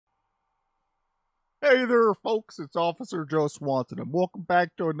Hey there, folks, it's Officer Joe Swanson, and welcome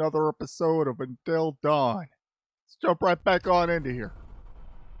back to another episode of Until Dawn. Let's jump right back on into here.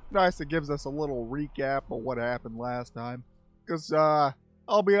 Nice, it gives us a little recap of what happened last time. Because,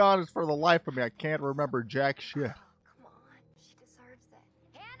 I'll be honest, for the life of me, I can't remember jack shit. Come on, she deserves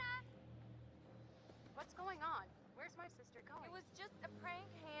it. Hannah! What's going on? Where's my sister going? It was just a prank,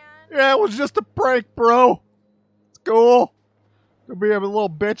 Han. Yeah, it was just a prank, bro. It's cool. Don't be a little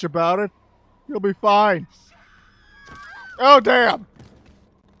bitch about it. You'll be fine. Oh, damn.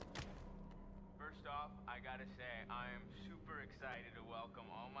 First off, I gotta say, I am super excited to welcome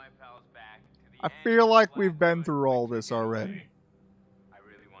all my pals back to the I feel annual like we've been Blackwood through all Winter this already. Getaway. I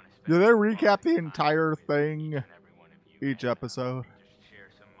really want to spend Do they some recap quality the time entire with thing each and every one of you each and, episode? just share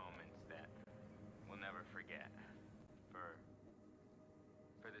some moments that we'll never forget for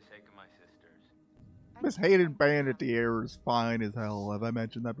the sake of my sisters. Miss Hayden Bandit the Air is fine as hell. Have I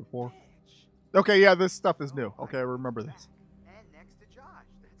mentioned that before? Okay, yeah, this stuff is new. Okay, I remember this. And next to Josh.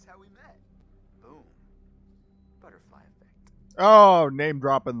 That's how we met. Boom. Butterfly effect. Oh, name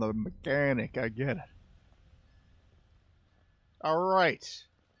dropping the mechanic. I get it. Alright.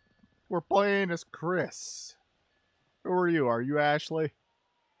 We're playing as Chris. Who are you? Are you Ashley?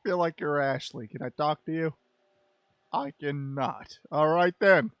 Feel like you're Ashley. Can I talk to you? I cannot. Alright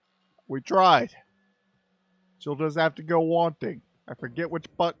then. We tried. She'll just have to go wanting. I forget which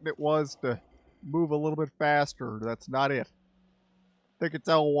button it was to move a little bit faster. That's not it. I think it's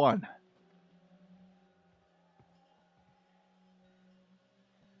L1.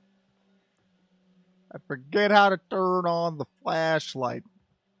 I forget how to turn on the flashlight.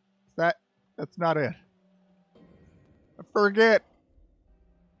 That's not it. I forget.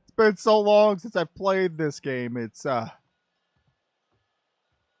 It's been so long since I played this game. It's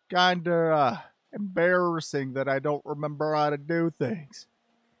kinda embarrassing that I don't remember how to do things.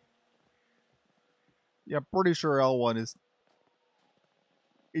 Yeah, I'm pretty sure L1 is.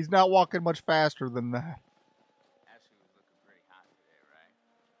 He's not walking much faster than that. Ashley was looking pretty hot today, right?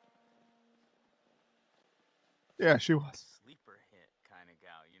 Yeah, she was. Sleeper hit kind of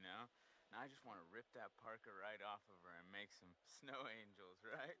gal, you know? Now I just want to rip that parka right off of her and make some snow angels,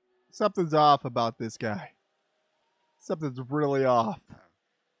 right? Something's off about this guy. Something's really off.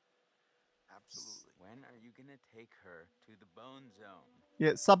 Absolutely. When are you gonna take her to the bone zone?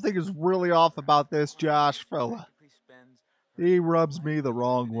 Yeah, something is really off about this Josh fella. Practically spends her He entire rubs life me the living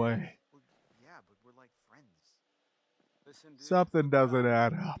wrong in it. way. Well, yeah, but we're like friends. Listen, dude. Something doesn't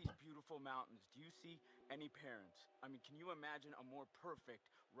add Look at up. these beautiful mountains. Do you see any parents? I mean, can you imagine a more perfect,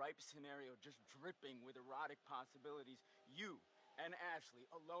 ripe scenario just dripping with erotic possibilities? You and Ashley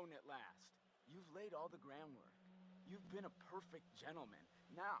alone at last. You've laid all the groundwork. You've been a perfect gentleman.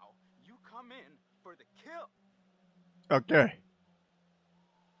 Now, you come in for the kill. Okay.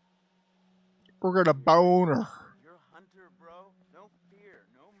 We're gonna bone her. You're a hunter, bro. No fear,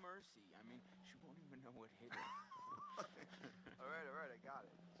 no mercy. I mean, she won't even know what hit her. All right, I got it.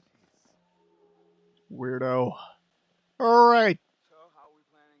 Jeez. Weirdo. Alright. So, how are we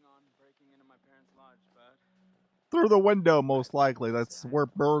planning on breaking into my parents' lodge, bud? Through the window, most likely. That's where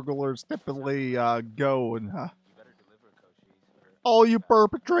burglars typically go. And You better deliver, Cochise, or all you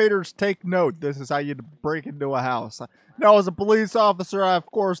perpetrators, take note. This is how you break into a house. Now, as a police officer, I of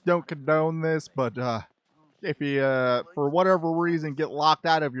course don't condone this, but if you, for whatever reason, get locked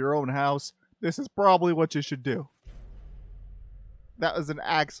out of your own house, this is probably what you should do. That was an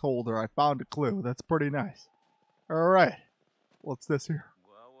axe holder. I found a clue. That's pretty nice. Alright. What's this here?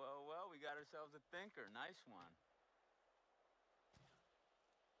 Well, we got ourselves a thinker. Nice one.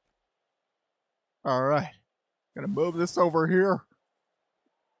 Alright. Gonna move this over here.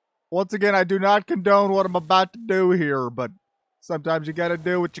 Once again, I do not condone what I'm about to do here, but sometimes you gotta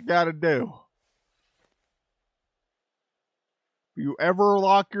do what you gotta do. If you ever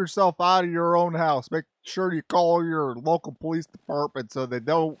lock yourself out of your own house, make sure you call your local police department so they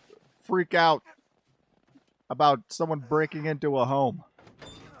don't freak out about someone breaking into a home.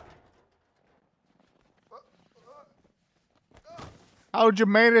 How did you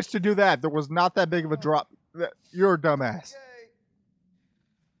manage to do that? There was not that big of a drop. You're a dumbass. Okay.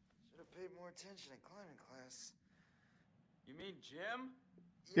 Should have paid more attention in climbing class. You mean Jim?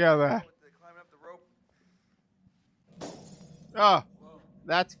 Yeah, that. With the climbing up the rope. Ah, Whoa.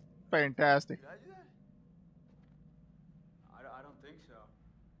 that's fantastic. Did I do that? I don't think so.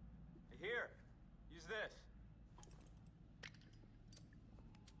 Here, use this.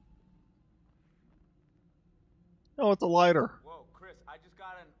 Oh, it's a lighter. Whoa, Chris, I just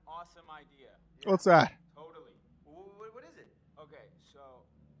got an awesome idea. What's that? Totally. What is it? Okay, so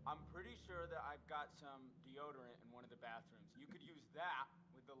I'm pretty sure that I've got some deodorant in one of the bathrooms. You could use that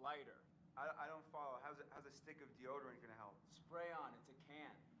with the lighter. I don't follow. How's a stick of deodorant gonna help? Spray on, it's a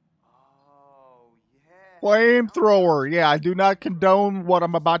can. Oh, yeah. Flamethrower. Yeah, I do not condone what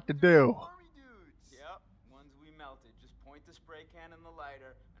I'm about to do. Army dudes. Yep, ones we melted. Just point the spray can in the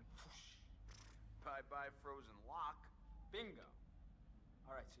lighter and whoosh. Bye-bye frozen lock. Bingo.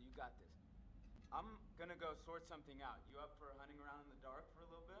 Alright, so you got this. I'm gonna go sort something out. You up for hunting around in the dark for a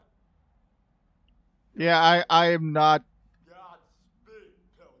little bit? Yeah, I am not. Godspeed,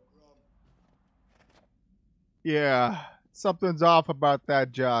 Pilgrim. Yeah, something's off about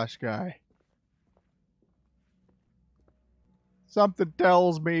that Josh guy. Something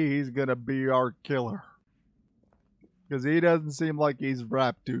tells me he's gonna be our killer. Because he doesn't seem like he's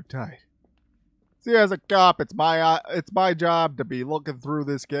wrapped too tight. See, as a cop, it's my job to be looking through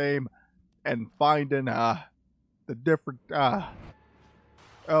this game and finding the different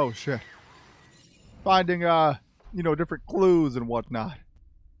oh shit. Finding different clues and whatnot.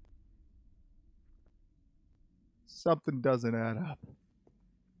 Something doesn't add up.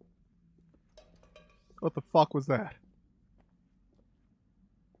 What the fuck was that?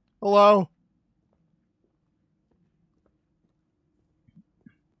 Hello?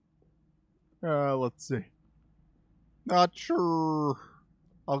 Let's see. Not sure.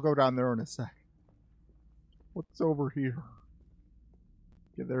 I'll go down there in a sec. What's over here?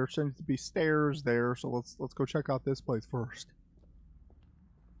 Yeah, there seems to be stairs there, so let's go check out this place first.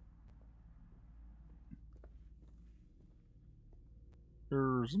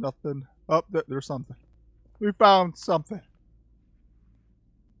 There's nothing. Oh, there's something. We found something.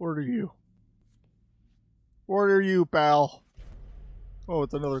 What are you? What are you, pal? Oh,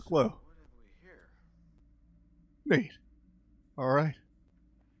 it's another clue. What have we here? Neat. Alright.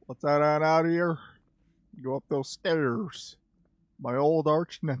 Let's head on out of here. Go up those stairs. My old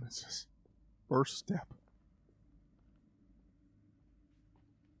arch nemesis. First step.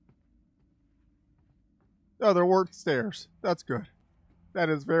 Oh, there weren't stairs. That's good. That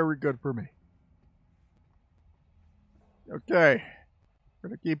is very good for me. Okay.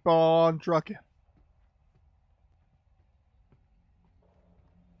 Gonna keep on trucking.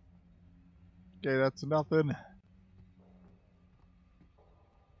 Okay, that's nothing.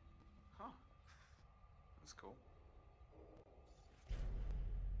 Huh. That's cool.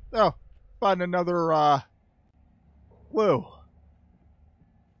 Oh, find another clue.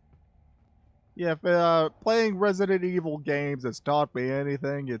 Yeah, if playing Resident Evil games has taught me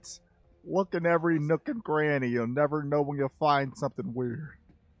anything, it's look in every nook and cranny. You'll never know when you'll find something weird.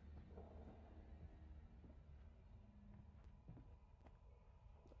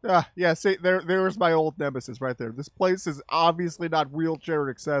 Yeah, see, there's my old nemesis right there. This place is obviously not wheelchair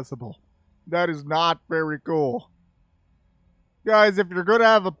accessible. That is not very cool. Guys, if you're gonna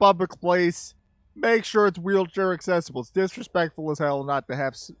have a public place, make sure it's wheelchair accessible. It's disrespectful as hell not to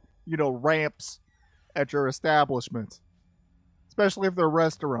have, ramps at your establishments. Especially if they're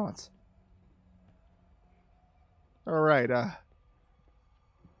restaurants. Alright,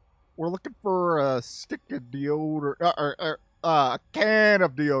 we're looking for a stick of deodorant, a can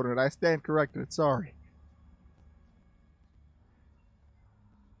of deodorant. I stand corrected, sorry.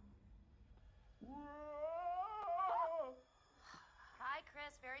 Hi,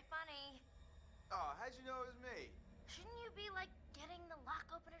 Chris. Very funny. Oh, how'd you know it was me? Shouldn't you be, getting the lock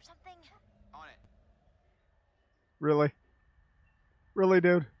open or something? On it. Really? Really,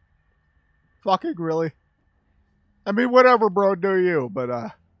 dude? Fucking really? I mean, whatever, bro, do you, but,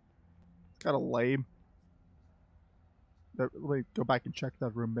 it's kind of lame. Let me go back and check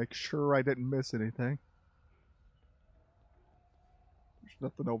that room, make sure I didn't miss anything. There's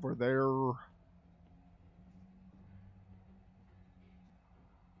nothing over there.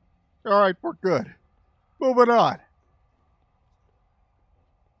 Alright, we're good. Moving on.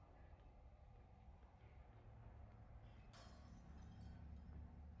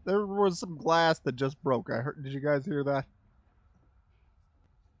 There was some glass that just broke. I heard. Did you guys hear that?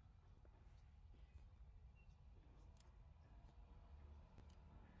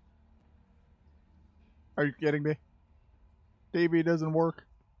 Are you kidding me? TV doesn't work?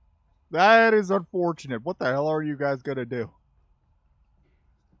 That is unfortunate. What the hell are you guys gonna do?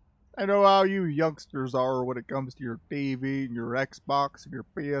 I know how you youngsters are when it comes to your TV and your Xbox and your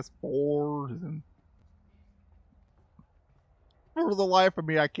PS4s and for the life of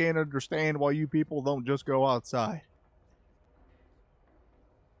me, I can't understand why you people don't just go outside.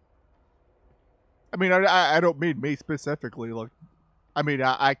 I mean, I don't mean me specifically. Look, I mean,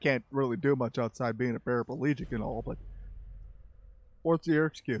 I can't really do much outside being a paraplegic and all, but what's your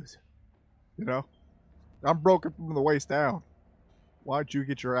excuse? You know? I'm broken from the waist down. Why don't you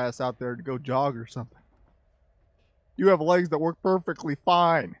get your ass out there to go jog or something? You have legs that work perfectly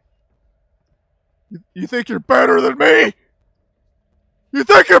fine. You think you're better than me? You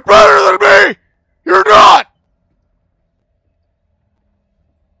think you're better than me? You're not!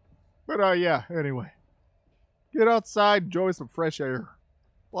 But, yeah, anyway. Get outside, enjoy some fresh air.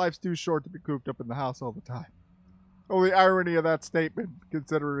 Life's too short to be cooped up in the house all the time. Oh, the irony of that statement,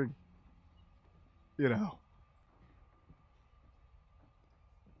 considering, you know.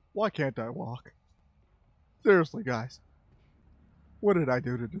 Why can't I walk? Seriously, guys. What did I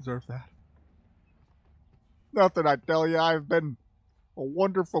do to deserve that? Nothing, I tell you. I've been a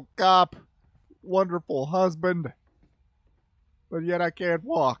wonderful cop, wonderful husband, but yet I can't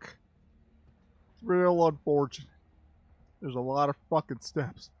walk. It's real unfortunate. There's a lot of fucking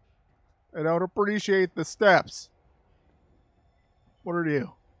steps. I don't appreciate the steps. What are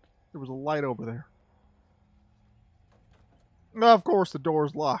you? There was a light over there. Of course the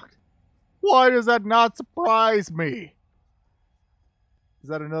door's locked. Why does that not surprise me? Is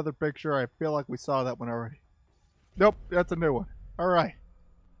that another picture? I feel like we saw that one already. Nope, that's a new one. Alright.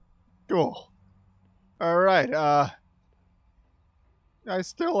 Cool. Alright, I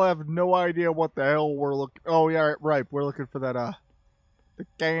still have no idea what the hell we're looking... Oh, yeah, right. We're looking for that, the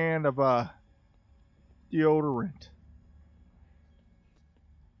can of, deodorant.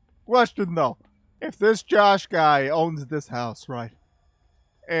 Question, though. If this Josh guy owns this house, right?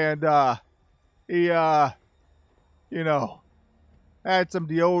 And, he, you know, had some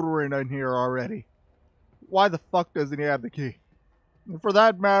deodorant in here already. Why the fuck doesn't he have the key? And for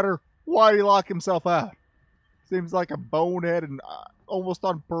that matter, why did he lock himself out? Seems like a bonehead and almost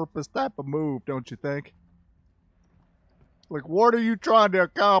on purpose type of move, don't you think? Like, what are you trying to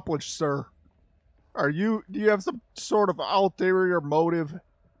accomplish, sir? Do you have some sort of ulterior motive?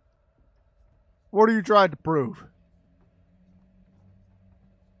 What are you trying to prove?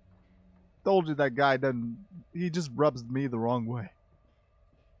 Told you that guy he just rubs me the wrong way.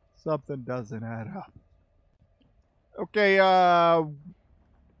 Something doesn't add up. Okay,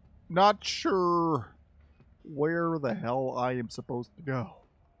 not sure where the hell I am supposed to go.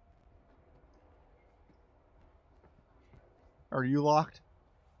 Are you locked?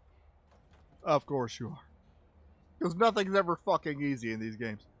 Of course you are. Because nothing's ever fucking easy in these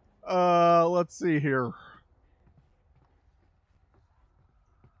games. Let's see here.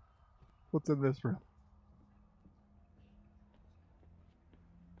 What's in this room?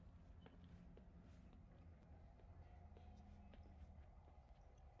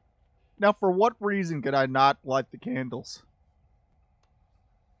 Now, for what reason could I not light the candles?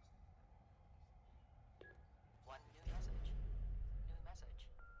 One new message. New message.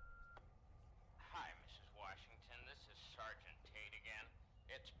 Hi, Mrs. Washington. This is Sergeant Tate again.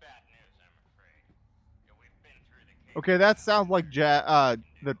 It's bad news, I'm afraid. We've been through the case. Okay, that sounds like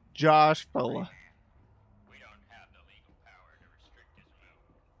the Josh fella. We don't have the legal power to restrict his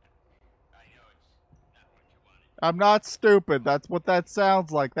movement. I know it's not what you wanted. I'm not stupid. That's what that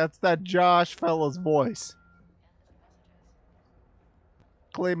sounds like. That's that Josh fella's voice.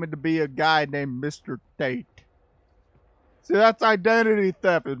 Claiming to be a guy named Mr. Tate. See, that's identity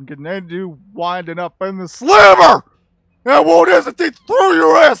theft and can end you winding up in the slammer! I won't hesitate to throw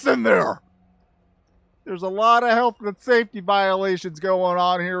your ass in there! There's a lot of health and safety violations going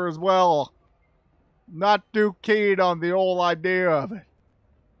on here as well. Not too keen on the whole idea of it.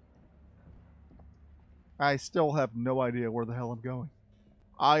 I still have no idea where the hell I'm going.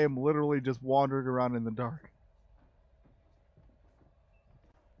 I am literally just wandering around in the dark.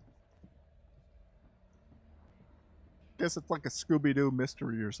 Guess it's like a Scooby-Doo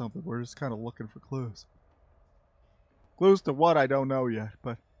mystery or something. We're just kind of looking for clues. Clues to what, I don't know yet,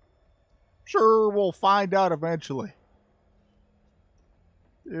 but sure we'll find out eventually.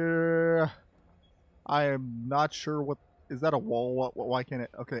 Yeah, I am not sure what... Is that a wall? Why can't it...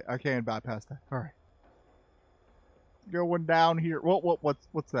 Okay, I can't bypass that. Alright. Going down here.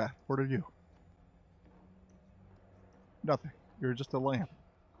 What's that? What are you? Nothing. You're just a lamp.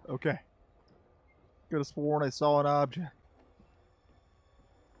 Okay. Could have sworn I saw an object.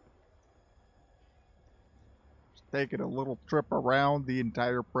 Just taking a little trip around the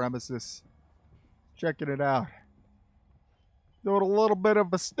entire premises. Checking it out. Doing a little bit of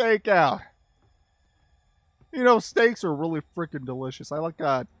a stakeout. You know, steaks are really freaking delicious. I like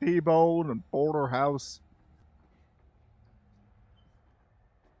T-bone and porterhouse.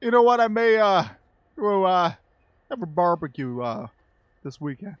 You know what? I may go have a barbecue this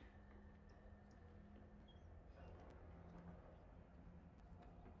weekend.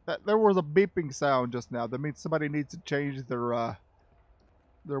 There was a beeping sound just now. That means somebody needs to change their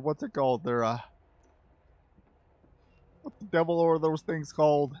what's it called? Their what the devil are those things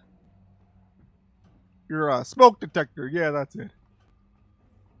called? Your smoke detector. Yeah, that's it.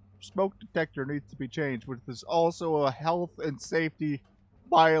 smoke detector needs to be changed, which is also a health and safety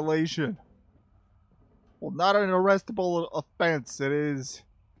violation. Well, not an arrestable offense. It is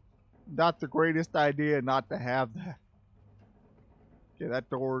not the greatest idea not to have that. Okay, that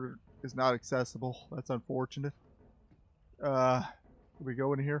door is not accessible. That's unfortunate. Can we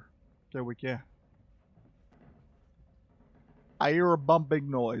go in here? Okay, we can. I hear a bumping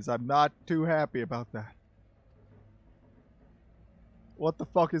noise. I'm not too happy about that. What the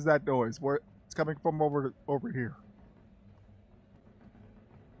fuck is that noise? Where it's coming from over here.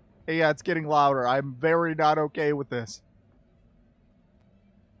 Hey, yeah, it's getting louder. I'm very not okay with this.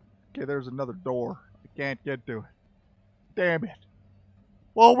 Okay, there's another door. I can't get to it. Damn it.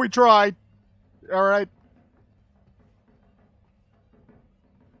 Well, we tried. All right.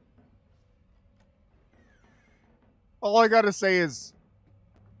 All I gotta say is,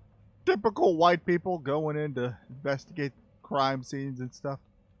 typical white people going in to investigate crime scenes and stuff.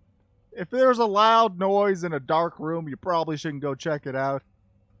 If there's a loud noise in a dark room, you probably shouldn't go check it out.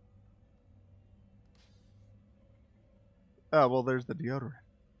 Oh, well, there's the deodorant.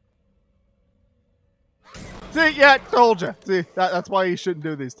 See, yeah, told you. See, that's why you shouldn't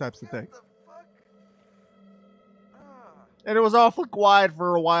do these types of things. And it was awfully quiet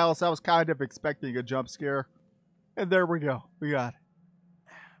for a while, so I was kind of expecting a jump scare. And there we go. We got it.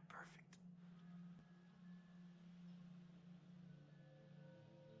 Perfect.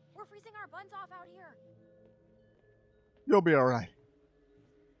 We're freezing our buns off out here. You'll be alright.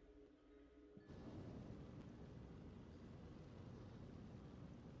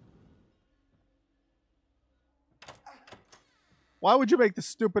 Why would you make the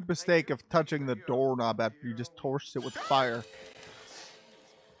stupid mistake of touching the doorknob after you just torched it with fire?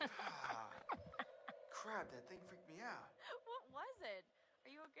 Crap, that thing freaked me out. What was it?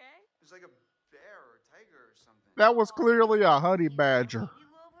 Are you okay? It was like a bear or a tiger or something. That was clearly a honey badger.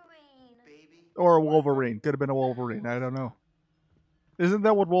 Baby. Or a wolverine. Could have been a wolverine. I don't know. Isn't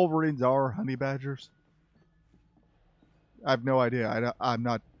that what wolverines are? Honey badgers? I have no idea.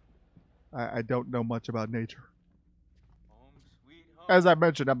 I don't know much about nature. Home sweet home. As I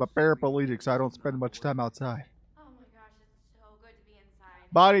mentioned, I'm a paraplegic, so I don't spend much time outside. Oh my gosh, it's so good to be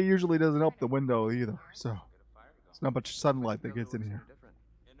inside. Body usually doesn't open the window either, so there's not much sunlight that gets in here.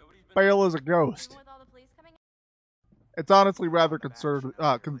 Yeah, nobody's been Pale as a ghost. With all the police coming in? It's honestly rather concerning.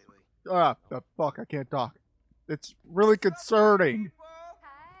 Fuck, I can't talk. It's really concerning.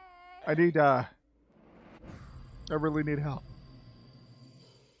 Hey. I really need help.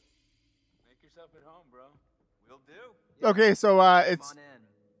 Make yourself at home, bro. Will do. Okay, so it's Come on in.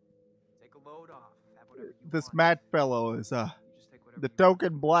 Take a load off. Have whatever you this want. Matt fellow is You just take whatever the you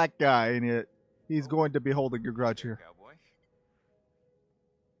token black guy, and he's going to be holding your grudge here. Cowboy.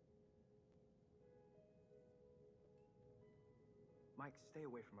 Mike, stay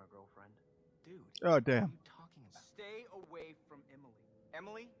away from our girlfriend. Dude. Oh What are damn. you talking about? Stay away from Emily.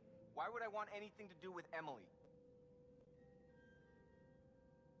 Emily? Why would I want anything to do with Emily?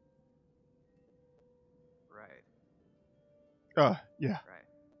 Right. Yeah. Right.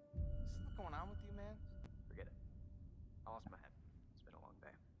 What's going on with you, man? Forget it. I lost my head. It's been a long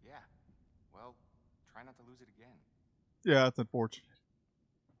day. Yeah. Well, try not to lose it again. Yeah, that's unfortunate.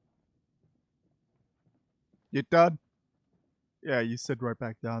 You done? Yeah, you sit right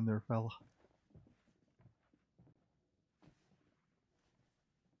back down there, fella.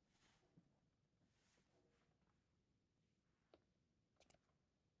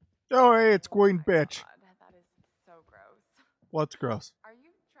 Oh, hey, it's Queen Bitch. God, that is so gross. What's gross? Are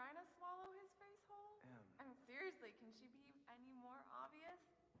you trying to swallow his face whole? I mean, seriously, can she be any more obvious?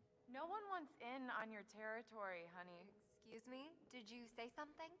 No one wants in on your territory, honey. Excuse me? Did you say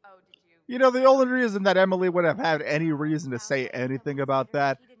something? Oh, did you? You know, the only reason that Emily would have had any reason to say anything about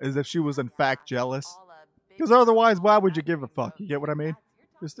that is if she was in fact jealous. Because otherwise, why would you give a fuck? You get what I mean?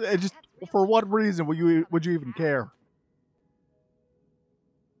 Just for what reason would you even care?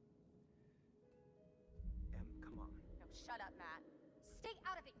 Come on. No, shut up, Matt. Stay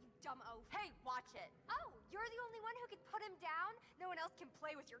out of it, you dumb oaf. Hey, watch it. Oh, you're the only one who can put him down? No one else can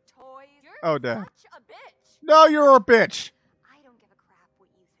play with your toys? You're Oh, damn. such a bitch. No, you're a bitch. I don't give a crap what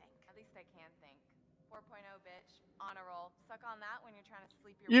you think. At least I can think. 4.0, bitch. On a roll. Suck on that when you're trying to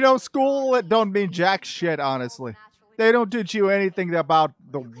sleep your You way know, to school, it don't mean jack shit, honestly. They don't teach you anything about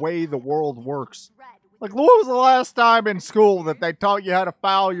the way the world works. Like, when was the last time in school that they taught you how to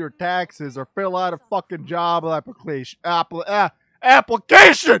file your taxes or fill out a fucking job application?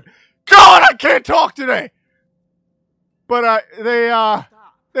 Application! God, I can't talk today! But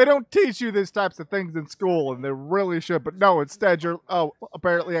they don't teach you these types of things in school, and they really should. But no, instead you're... Oh,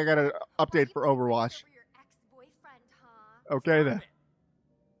 apparently I got an update for Overwatch. Okay, then.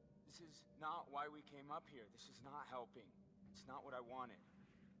 is not why we came up here. This is not helping. It's not what I wanted.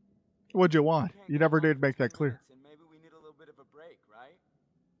 What'd you want? Can't You go never home did for make 10 that clear. minutes, and maybe we need a little bit of a break, right?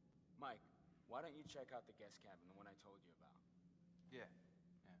 Mike, why don't you check out the guest cabin, the one I told you about? Yeah.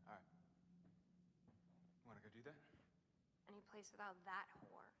 Yeah, alright. Wanna go do that? Any place without that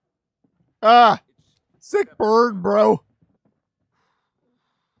whore. Ah! It's Sick bird, bro.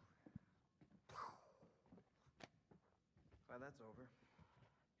 Glad that's over.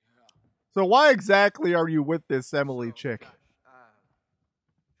 So why exactly are you with this Emily So, chick? Josh,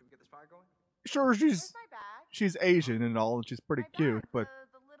 should we get this fire going? Sure, Where's she's my bag? she's Asian and all, and she's pretty My bag, cute, but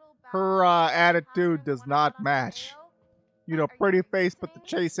the little bag her with the hat attitude and the does one I not got on match. Mateo? You know, Are you pretty face, but the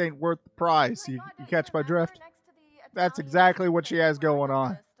listening? chase ain't worth the price. Oh my You, God, you don't catch my remember drift? next to the That's Italian exactly food what she place has where I going got on.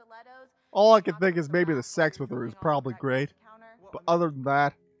 the stilettos All I and can knocked think over is the maybe the rack sex while with you were her is sitting all over probably that great. coffee counter? Well, But I mean, other than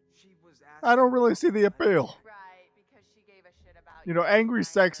that, she was I don't asking really about see the appeal. Right, because she gave a shit about You know, your angry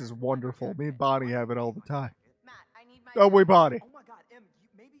sex is designer. wonderful. Me and Bonnie have it all the time. Matt, I need my Don't we, bag. Bonnie? Oh my God, Em,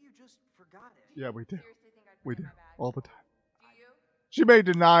 maybe you just forgot it. Yeah, we do. Seriously think I'd We forget do. my bag? All the time. Do you? She may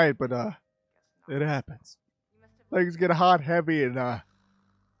deny it, but Guess not. it happens. You must have Things get hot, heavy, and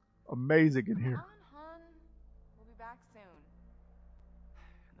amazing in Come here. on, hon. We'll be back soon.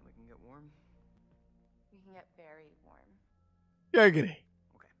 And then we can get warm. We can get very warm. Giggity.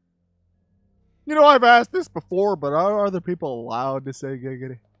 Okay. You know, I've asked this before, but are other people allowed to say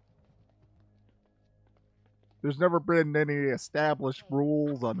giggity? There's never been any established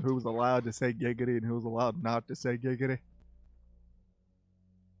rules on who's allowed to say giggity and who's allowed not to say giggity.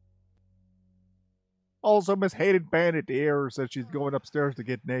 Also, Miss Hated Bandit Deer says she's going upstairs to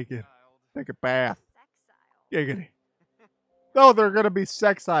get naked. Take a bath. Sexile. Giggity. No, they're gonna be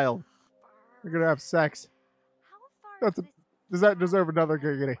sexiled. They're gonna have sex. How far That's is a- this Does that deserve cabin another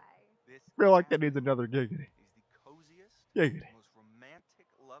anyway? giggity? This I feel like that cabin needs another giggity. is the coziest, Giggity. most romantic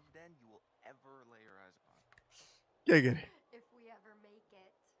love den you will ever lay your eyes upon. Giggity. If we ever make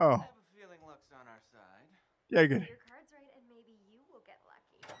it. Oh, I have a feeling luck's on our side. giggity. Your card's right, and maybe you will get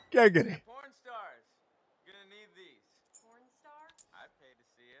lucky. Giggity. Porn stars. Gonna need these. Porn star? I'd pay to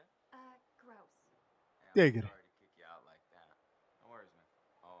see you. Gross. Giggity. Sorry to kick you out like that. No worries, man.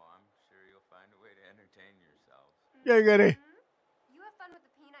 Oh, I'm sure you'll find a way to entertain yourselves. Giggity. You have fun with the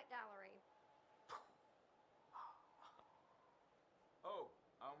peanut gallery. Oh,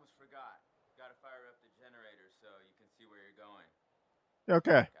 I almost forgot. Gotta fire up the generator so you can see where you're going.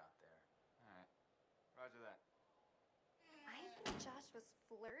 Okay. Look out there. Alright. Roger that. I think Josh was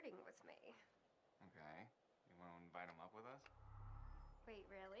flirting with me. Okay. You want to invite him up with us? Wait,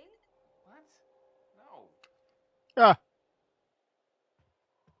 really? What? No. Ah.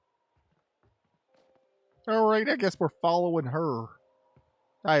 Alright, I guess we're following her.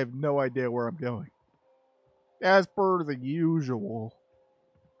 I have no idea where I'm going. As per the usual.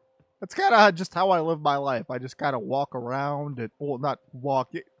 That's kind of just how I live my life. I just kind of walk around and, well, not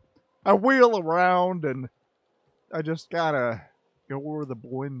walk it. I wheel around and I just gotta go where the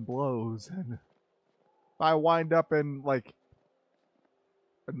wind blows. And if I wind up in, like,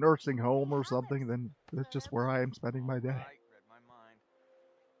 a nursing home or something, then that's just where I am spending my day. Right, read my mind.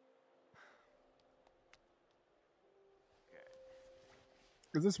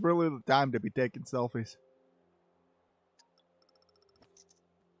 Is this really the time to be taking selfies?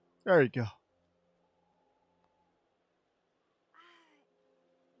 There you go.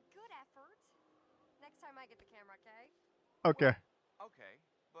 Good effort. Next time I get the camera, okay? Okay. Okay,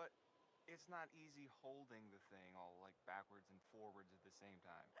 but it's not easy holding the thing all like backwards and forwards at the same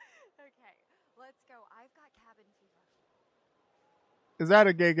time. Okay, let's go. I've got cabin fever. Is that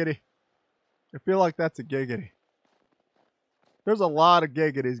a giggity? I feel like that's a giggity. There's a lot of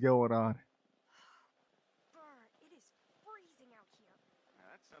giggities going on. Brr, it is freezing out here.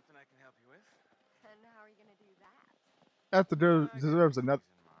 That's something I can help you with. And how are you gonna do that? That deserves keep another.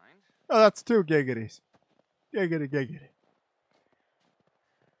 these in mind. Oh, that's two giggities. Giggity, giggity.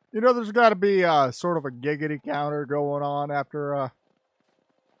 You know, there's got to be sort of a giggity counter going on after,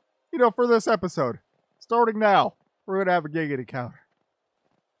 for this episode. Starting now, we're going to have a giggity counter.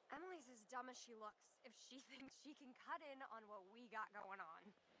 Emily's as dumb as she looks if she thinks she can cut in on what we got going on.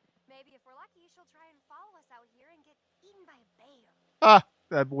 Maybe if we're lucky, she'll try and follow us out here and get eaten by a bear. Ah,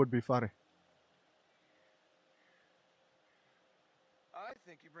 that would be funny. I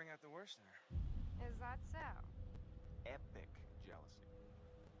think you bring out the worst in her. Is that so? Epic jealousy.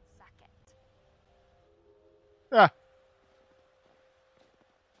 Suck it. Ah.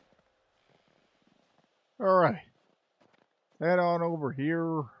 Alright. Head on over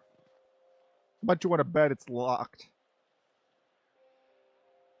here. But you want to bet it's locked.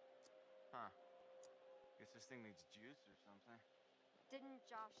 Huh. Guess this thing needs juice or something. Didn't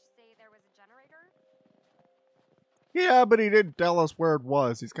Josh say there was a generator? Yeah, but he didn't tell us where it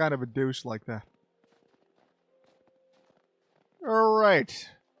was. He's kind of a douche like that. Alright.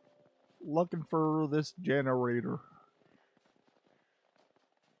 Looking for this generator.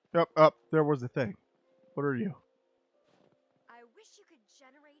 Up, there was a thing. What are you? I wish you could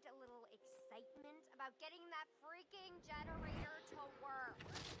generate a little excitement about getting that freaking generator to work.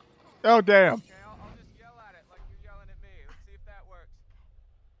 Oh, damn. Okay, I'll just yell at it like you're yelling at me. Let's see if that works.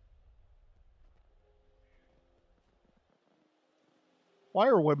 Why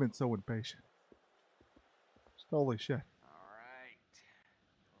are women so impatient? Holy shit. All right.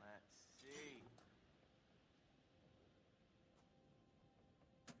 Let's see.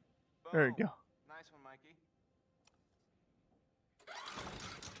 There you Boom. go. Nice one, Mikey.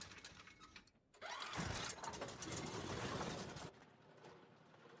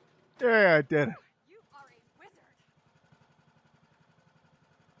 Yeah, I did it. You are a wizard.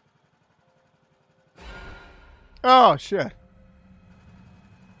 Oh, shit.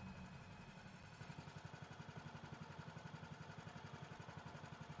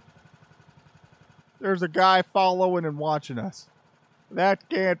 There's a guy following and watching us. That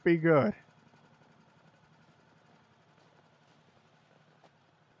can't be good.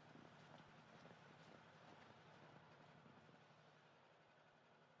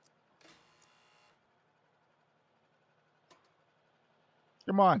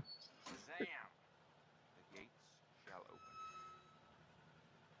 Come on. Shazam! The gates shall open.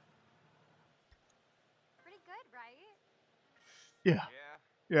 Pretty good, right? Yeah.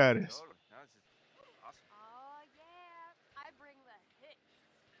 Yeah. Yeah, it is. Totally. No, this is awesome. Oh, yeah. I bring the hits.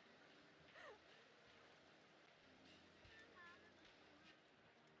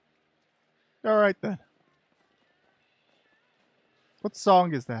 All right, then. What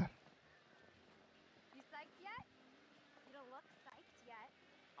song is that? You psyched yet? You don't look psyched yet.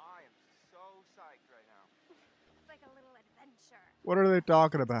 I am so psyched right now. It's like a little adventure. What are they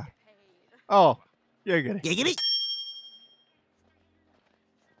talking about? Get paid. Oh, giggity. Giggity.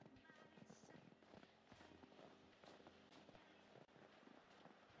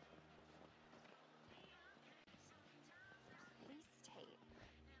 Police tape.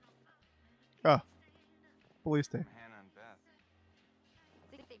 Oh, police tape. Hannah and Beth.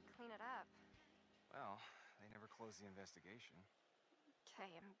 Think they'd clean it up. Well, they never closed the investigation. Okay,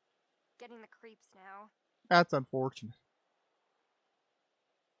 I'm getting the creeps now. That's unfortunate.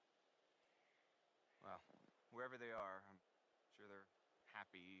 Well, wherever they are, I'm sure they're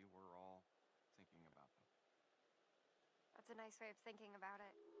happy. We're all thinking about them. That's a nice way of thinking about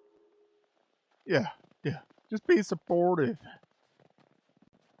it. Yeah, yeah. Just be supportive.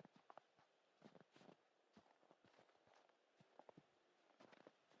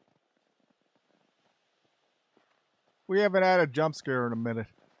 We haven't had a jump scare in a minute.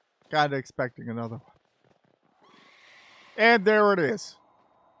 Kinda expecting another one. And there it is.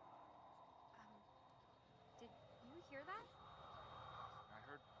 Did you hear that? I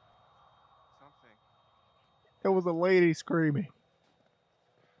heard something. It was a lady screaming.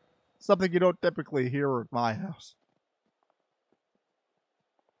 Something you don't typically hear at my house.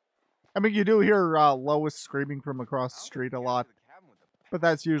 I mean, you do hear Lois screaming from across the street a lot, but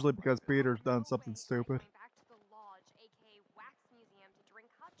that's usually because Peter's done something stupid. Going back to the lodge, aka Wax Museum, to drink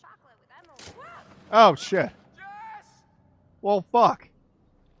hot chocolate with Emily. Oh, shit. Jess! Well, fuck.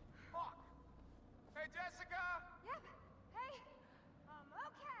 Fuck! Hey, Jessica! Yep. Hey,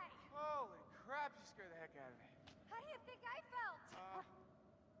 okay. Holy crap, you scared the heck out of me. How do you think I felt?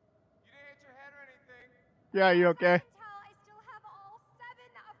 You didn't hit your head or anything. Yeah, you okay? I can tell I still have all 7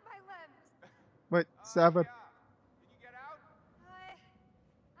 of my limbs. Wait, 7. Yeah. Can you get out?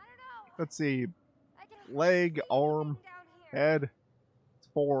 I don't know. Let's see. I can hardly Leg, see arm, anything down here. head. It's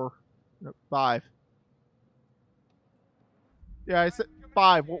 4. No, 5. Yeah, I said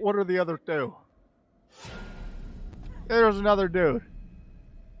 5. What are the other 2? There's another dude.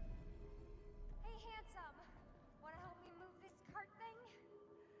 Hey, handsome. Want to help me move this cart thing?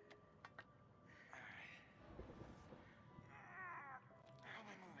 Help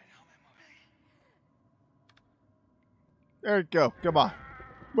me move it. Help me move it. There you go. Come on.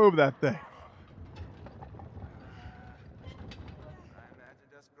 Move that thing. I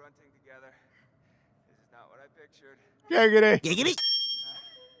imagined us grunting together. This is not what I pictured. Giggity. Giggity.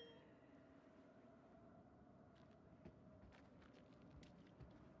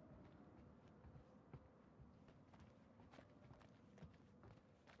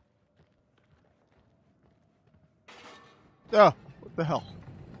 Oh, what the hell?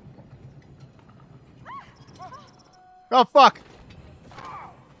 Oh, fuck.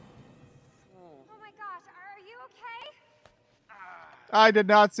 Oh my gosh, are you okay? I did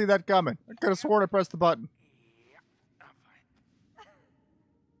not see that coming. I could have sworn I pressed the button. Yeah, I'm fine.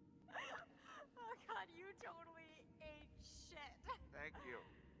 Oh god, you totally ate shit. Thank you.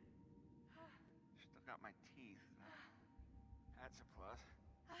 Still got my teeth. That's a plus.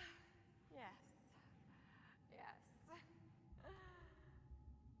 Yes. Yes.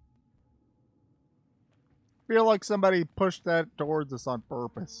 Feel like somebody pushed that towards us on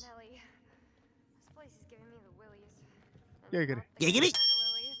purpose. Nelly, this place is giving me the willies. Giggity. Giggity.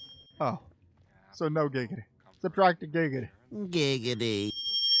 Oh. So no giggity. Subtract the giggity. Giggity. I'm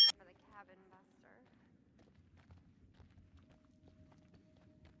staying for the cabin buster.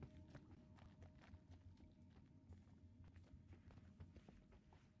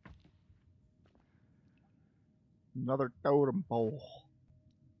 Another totem pole.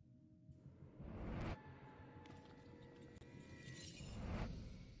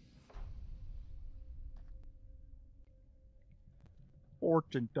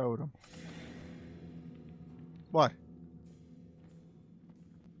 Fortune totem. What?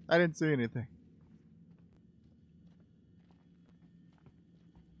 I didn't see anything.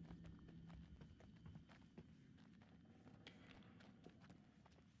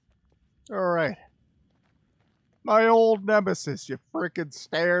 Alright. My old nemesis, you frickin'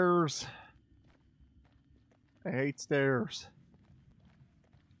 stairs. I hate stairs.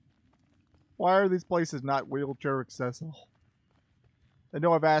 Why are these places not wheelchair accessible? I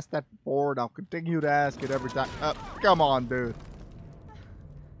know I've asked that before, and I'll continue to ask it every time. Come on, dude.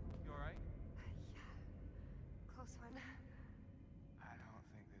 You alright? Yeah. Close one. I don't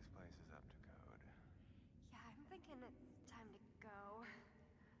think this place is up to code. Yeah, I'm thinking it's time to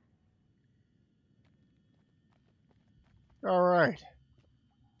go. All right.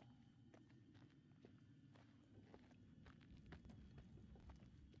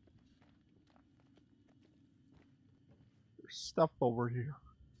 There's stuff over here.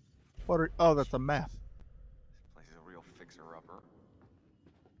 What are? Oh, that's a map. This place is a real fixer-upper.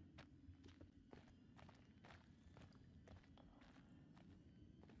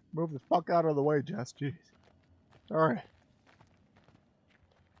 Move the fuck out of the way, Jess. Jeez. All right.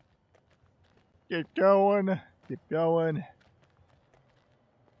 Keep going. Keep going.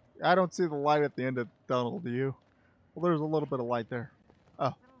 I don't see the light at the end of the tunnel, do you? Well, there's a little bit of light there. Oh.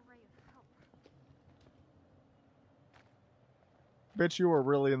 Little ray of hope. Bitch, you are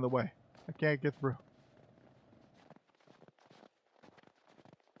really in the way. I can't get through.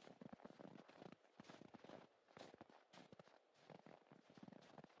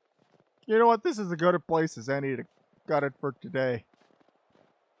 You know what? This is as good a place as any to cut it for today.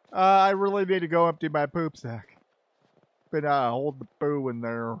 I really need to go empty my poop sack. Been holding the poo in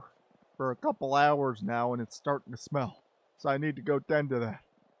there for a couple hours now, and it's starting to smell. So I need to go tend to that.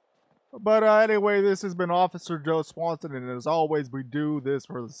 But anyway, this has been Officer Joe Swanson, and as always, we do this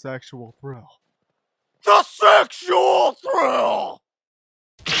for the sexual thrill. The sexual thrill!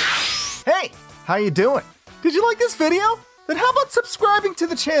 Hey, how you doing? Did you like this video? Then how about subscribing to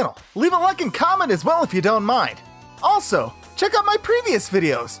the channel? Leave a like and comment as well if you don't mind. Also, check out my previous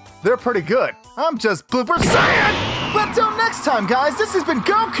videos. They're pretty good. I'm just Blooper Saiyan! But until next time, guys, this has been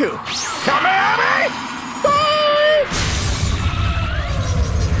Goku! Come at me!